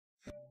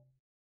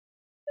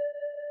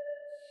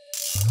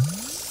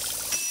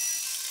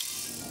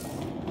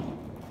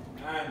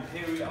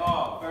here we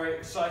are, very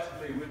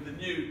excitedly, with the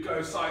new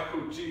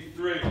Gocycle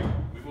G3.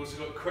 We've also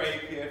got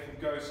Craig here from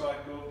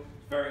Gocycle.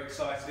 It's very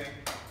exciting.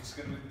 This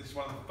is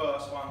one of the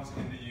first ones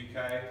in the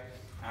UK,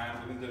 and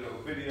we're going to do a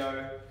little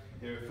video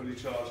here at Fully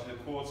Charged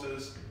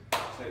Headquarters to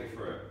take you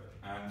through it.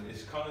 And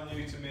it's kind of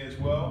new to me as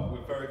well.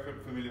 We're very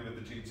familiar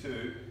with the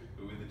G2,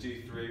 but with the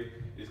G3,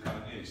 it's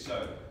kind of new.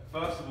 So,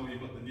 first of all,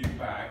 you've got the new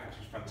bag, which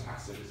is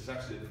fantastic. This is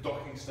actually a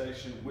docking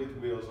station with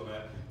wheels on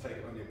it. Take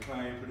it on your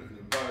plane, put it on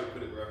your boat,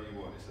 put it wherever you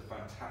want. It's a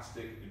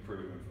fantastic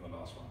improvement from the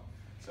last one.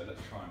 So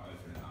let's try and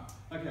open it up.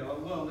 Okay,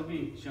 well let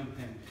me jump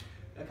in.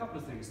 A couple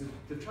of things.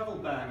 The travel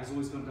bag has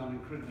always gone down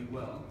incredibly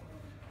well,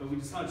 but we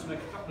decided to make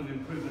a couple of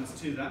improvements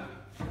to that.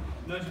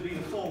 Notably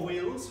the four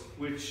wheels,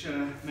 which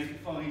make it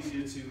far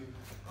easier to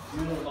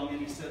roll along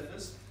any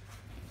surface.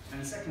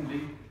 And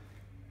secondly,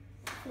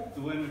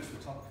 the way in which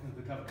the top of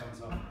the cover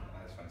comes up.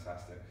 That's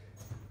fantastic.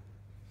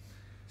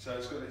 So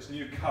it's got its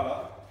new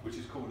colour, which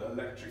is called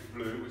electric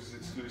blue, which is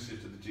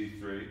exclusive to the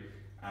G3,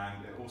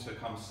 and it also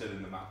comes still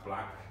in the matte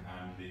black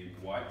and the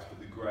white, but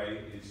the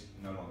grey is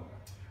no longer.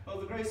 Well,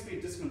 the grey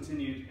speed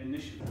discontinued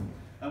initially.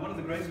 One of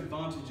the great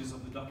advantages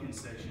of the docking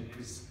station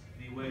is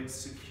the way it's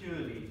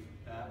securely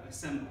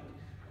assembled.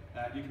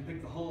 You can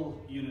pick the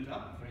whole unit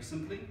up very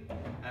simply,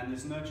 and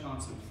there's no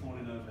chance of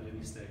falling over at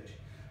any stage.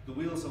 The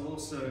wheels are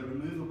also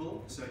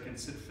removable, so it can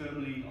sit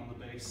firmly on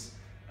the base,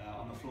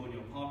 on the floor in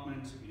your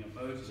apartment, in your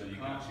boat. So you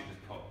can actually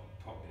just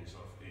pop these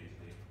off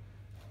easily.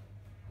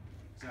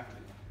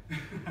 Exactly.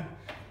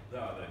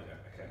 Oh, there you go.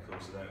 Okay, cool.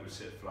 So then it would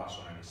sit flush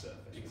on any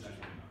surface, Exactly. which is really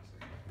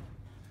nice.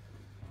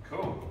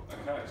 Cool.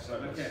 Okay, so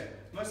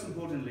most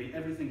importantly,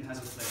 everything has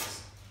a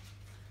place.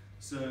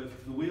 So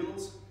the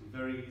wheels,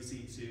 very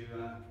easy to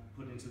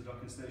put into the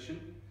docking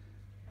station.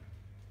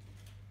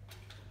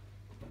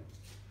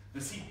 The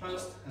seat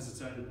post has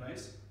its own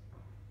place.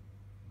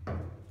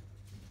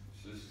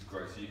 So this is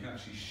great. So you can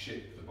actually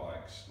ship the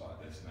bikes like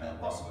this now.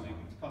 Possibly.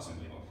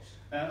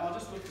 I'll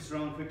just look this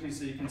around quickly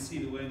so you can see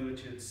the way in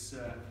which it's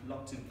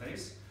locked in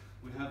place.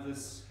 We have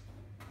this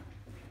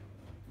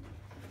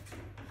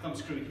thumb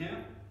screw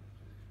here,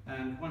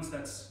 and once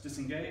that's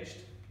disengaged,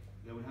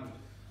 there we have it.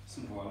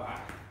 Simple. Voila.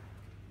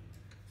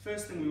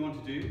 First thing we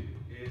want to do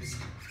is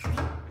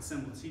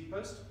assemble the seat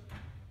post.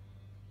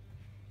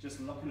 Just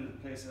locking it in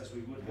place as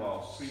we would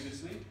have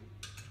previously.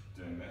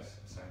 Doing this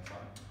at the same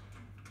time.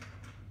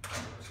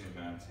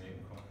 Two-man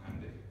team, quite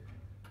handy.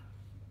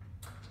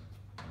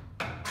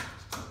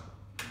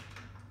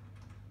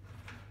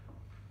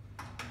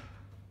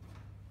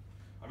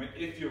 I mean,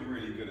 if you're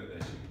really good at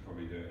this, you can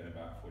probably do it in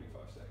about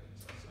 45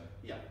 seconds, I'd say.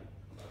 Yeah.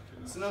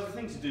 So now the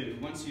thing to do,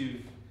 once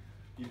you've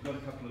got a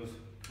couple of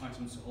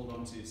items to hold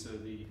on to, so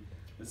the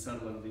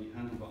saddle and the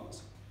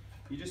handlebars,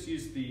 you just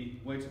use the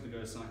weight of the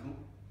Gocycle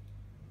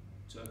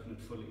to open it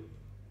fully.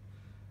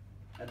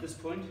 At this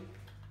point,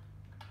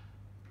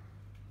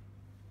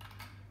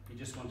 you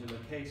just want to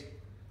locate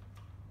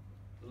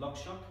the lock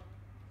shock,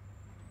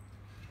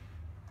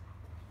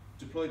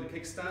 deploy the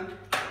kickstand,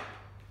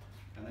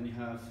 and then you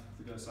have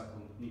the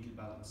Gocycle neatly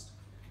balanced.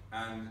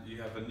 And you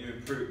have a new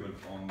improvement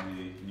on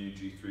the new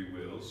G3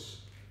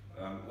 wheels.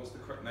 What's the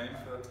correct name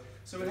for?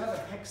 So we have a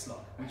hex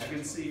lock, which you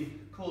can see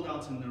called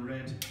out in the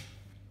red.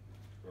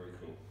 Very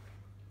cool.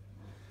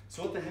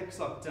 So what the hex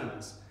lock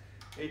does,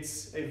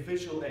 it's a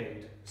visual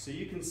aid. So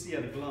you can see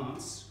at a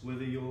glance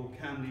whether your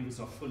cam levers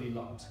are fully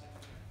locked.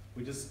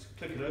 We just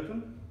click it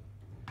open,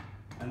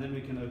 and then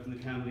we can open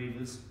the cam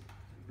levers,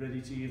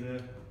 ready to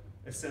either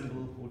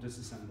assemble or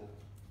disassemble.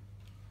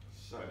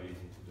 So easy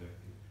to do.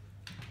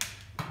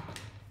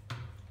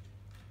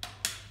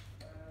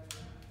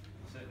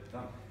 That's it,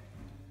 done.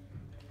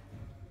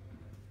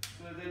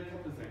 So there are a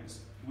couple of things.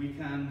 We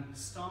can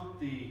start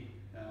the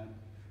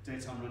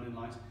daytime running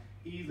light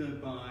either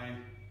by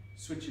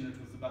switching it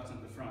with the button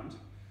at the front,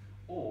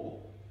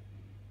 or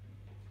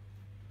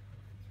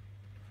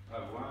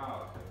oh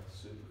wow, okay, that's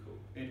super cool.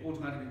 it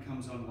automatically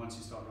comes on once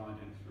you start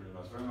riding. It's really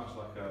nice, very much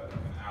like an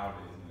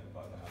Audi, isn't it?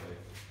 Like how they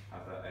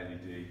have that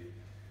LED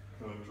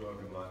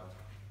driving light.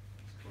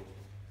 It's cool.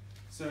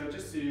 So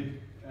just to,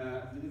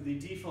 the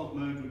default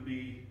mode would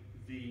be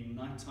the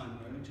nighttime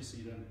mode, just so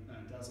you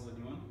don't dazzle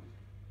anyone.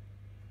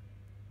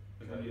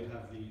 But then you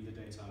have the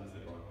daytime That's the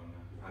mode. right one,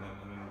 yeah.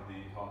 And then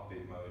the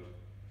heartbeat mode.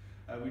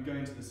 We go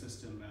into the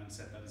system and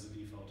set that as a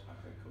default.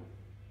 Okay, cool.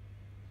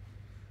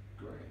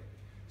 Great.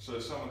 So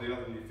some of the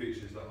other new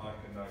features that I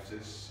can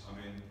notice, I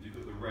mean, you've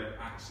got the red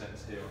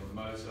accents here on the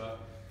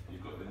motor,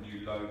 you've got the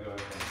new logo on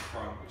the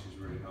front, which is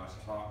a really nice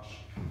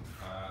touch,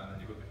 and then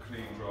you've got the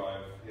clean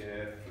drive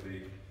here for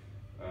the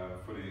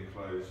fully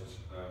enclosed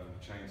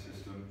chain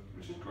system,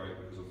 which is great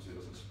because obviously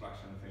it doesn't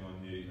splash anything on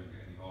you, you don't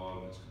get any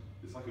oil,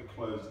 it's like a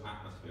closed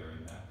atmosphere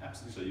in there.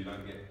 Absolutely. So you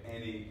don't get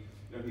any,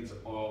 you don't need to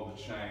oil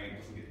the chain, it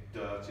doesn't get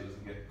dirty, it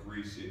doesn't get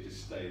greasy, it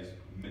just stays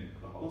mint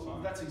the whole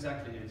time. That's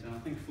exactly it, and I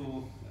think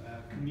for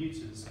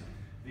commuters,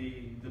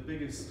 the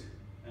biggest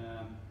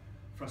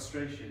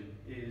frustration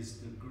is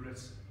the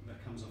grit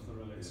that comes off the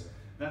roads. Yeah.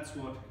 That's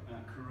what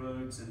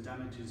corrodes and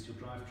damages your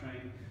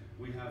drivetrain.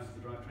 we have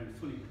the drivetrain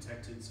fully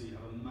protected, so you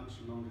have a much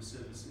longer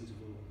service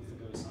interval with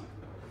the Gocycle.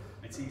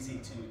 It's easy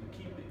to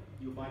keep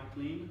your bike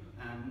clean,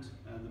 and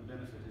the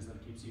benefit is that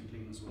it keeps you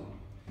clean as well.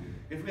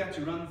 If we had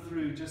to run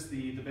through just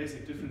the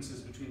basic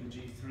differences between the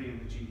G3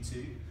 and the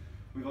G2,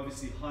 we've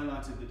obviously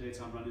highlighted the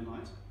daytime running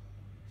light.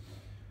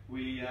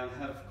 We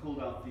have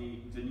called out the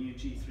new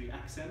G3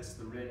 accents,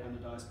 the red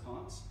anodized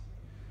parts.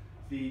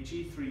 The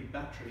G3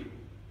 battery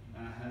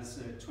has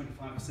a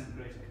 25%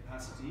 greater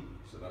capacity.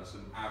 So that's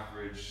an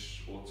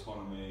average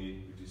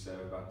autonomy, would you say,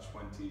 of about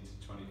 20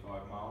 to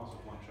 25 miles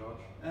of one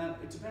charge?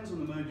 It depends on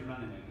the mode you're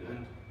running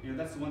in, and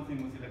that's the one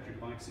thing with electric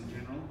bikes in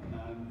general.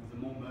 The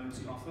more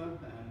modes you offer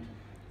and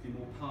the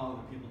more power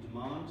that people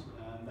demand,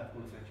 that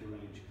will affect your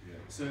range. Yeah.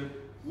 So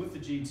with the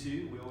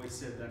G2, we always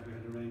said that we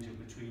had a range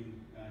of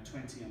between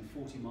 20 and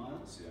 40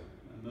 miles,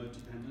 mode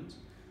dependent.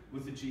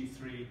 With the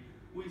G3,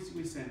 we're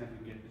saying that we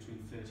can get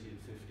between 30 and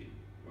 50.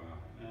 Wow,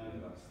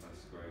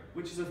 that's great.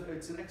 Which is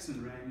it's an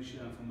excellent range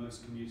for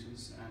most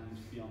commuters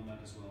and beyond that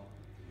as well.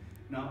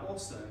 Now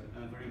also,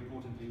 very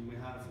importantly, we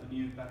have a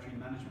new battery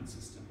management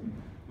system,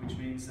 which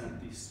means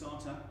that the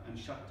startup and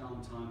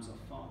shutdown times are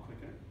far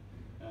quicker,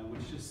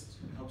 which just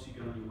helps you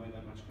get on your way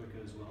that much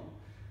quicker as well.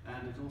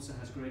 And it also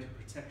has greater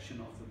protection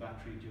of the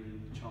battery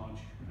during the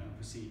charge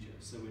procedure,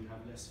 so we'd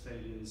have less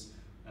failures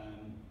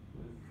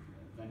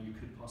than you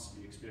could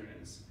possibly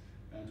experience,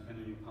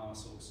 depending on your power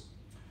source.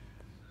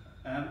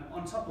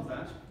 On top of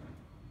that,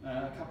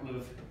 a couple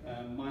of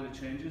minor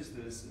changes.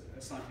 There's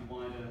a slightly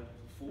wider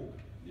fork,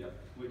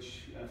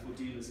 which for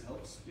dealers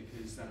helps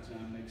because that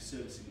makes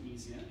servicing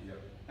easier,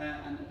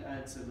 and it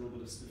adds a little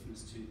bit of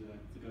stiffness to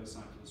the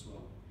Gocycle as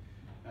well.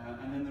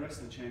 And then the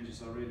rest of the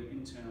changes are really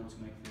internal to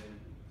make the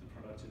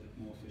product a bit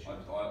more efficient.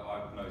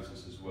 I've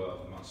noticed as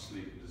well a much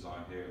sleeker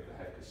design here of the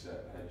head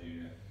cassette, head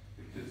unit,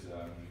 because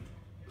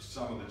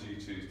some of the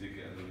G2s did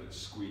get a little bit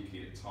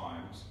squeaky at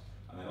times.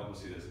 And then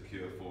obviously there's a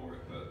cure for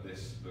it, but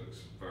this looks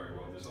very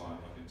well designed.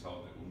 I've been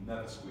told it will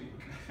never squeak.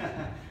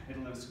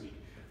 It'll never squeak.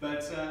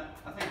 But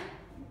I think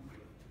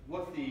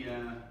what the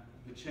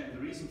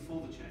reason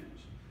for the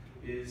change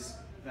is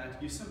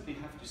that you simply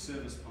have to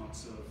service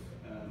parts of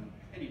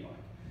any bike.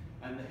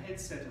 And the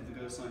headset of the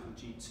Gocycle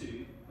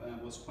G2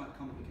 was quite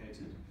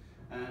complicated,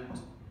 and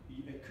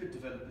it could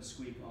develop a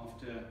squeak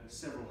after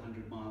several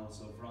hundred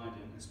miles of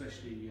riding,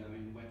 especially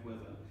in wet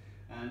weather.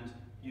 And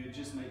you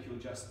just make your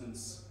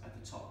adjustments at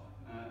the top.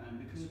 And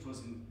because it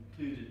was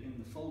included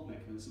in the fold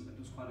mechanism, it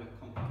was quite a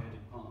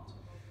complicated part.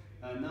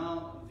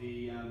 Now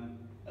the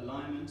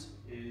alignment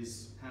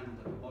is handled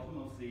at the bottom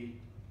of the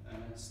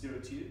steerer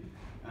tube,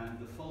 and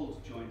the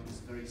fold joint is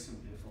very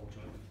simply a fold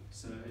joint.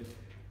 So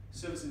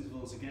service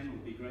intervals again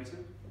will be greater,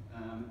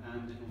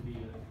 and it will be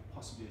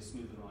possibly a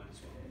smoother ride as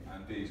well.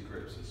 And these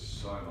grips are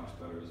so much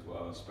better as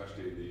well,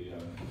 especially the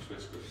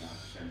Swiss grip now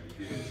to change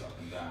the gears up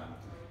and down.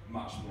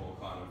 Much more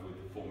kind of with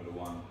the Formula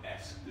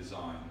One-esque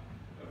design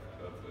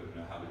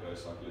of how the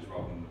Gocycle is,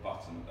 rather than the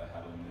button that they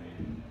had on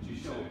the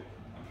G2. Sure.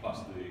 And plus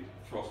the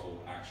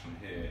throttle action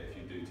here, if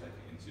you do take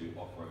it into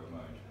off-road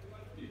mode,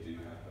 you do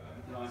have some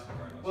very nice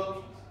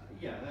options.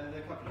 Yeah, there are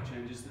a couple of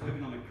changes. The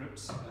ergonomic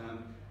grips,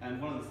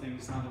 and one of the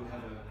things now that we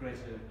have a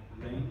greater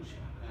range,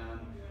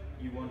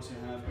 you want to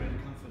have greater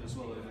comfort as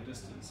well over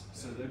distance.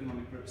 So the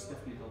ergonomic grips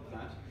definitely help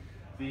that.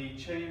 The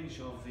change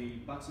of the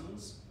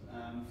buttons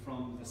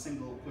from the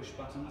single push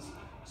buttons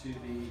to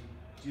the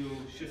dual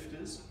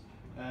shifters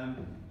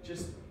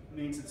just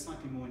means it's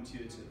slightly more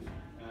intuitive.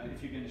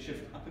 If you're going to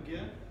shift up a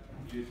gear,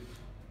 you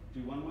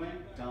do one way,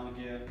 down a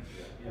gear,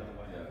 the other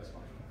way. Yeah, that's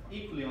fine.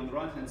 Equally, on the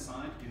right-hand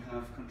side, you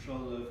have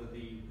control over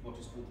what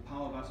is called the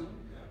power button,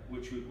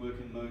 which would work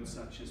in modes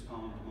such as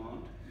power on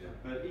demand.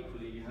 But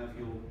equally, you have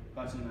your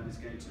button that is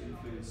going to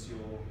influence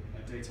your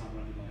daytime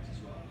running light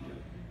as well.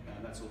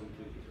 That's all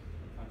included.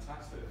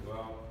 Fantastic.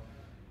 Well,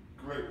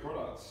 great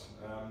products.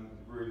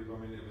 Really, I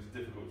mean, it was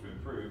difficult to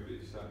improve, but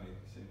you certainly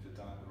seem to have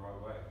done it the right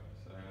way.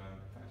 So,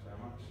 thanks very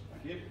much.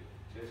 Thank you.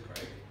 Cheers,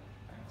 Craig.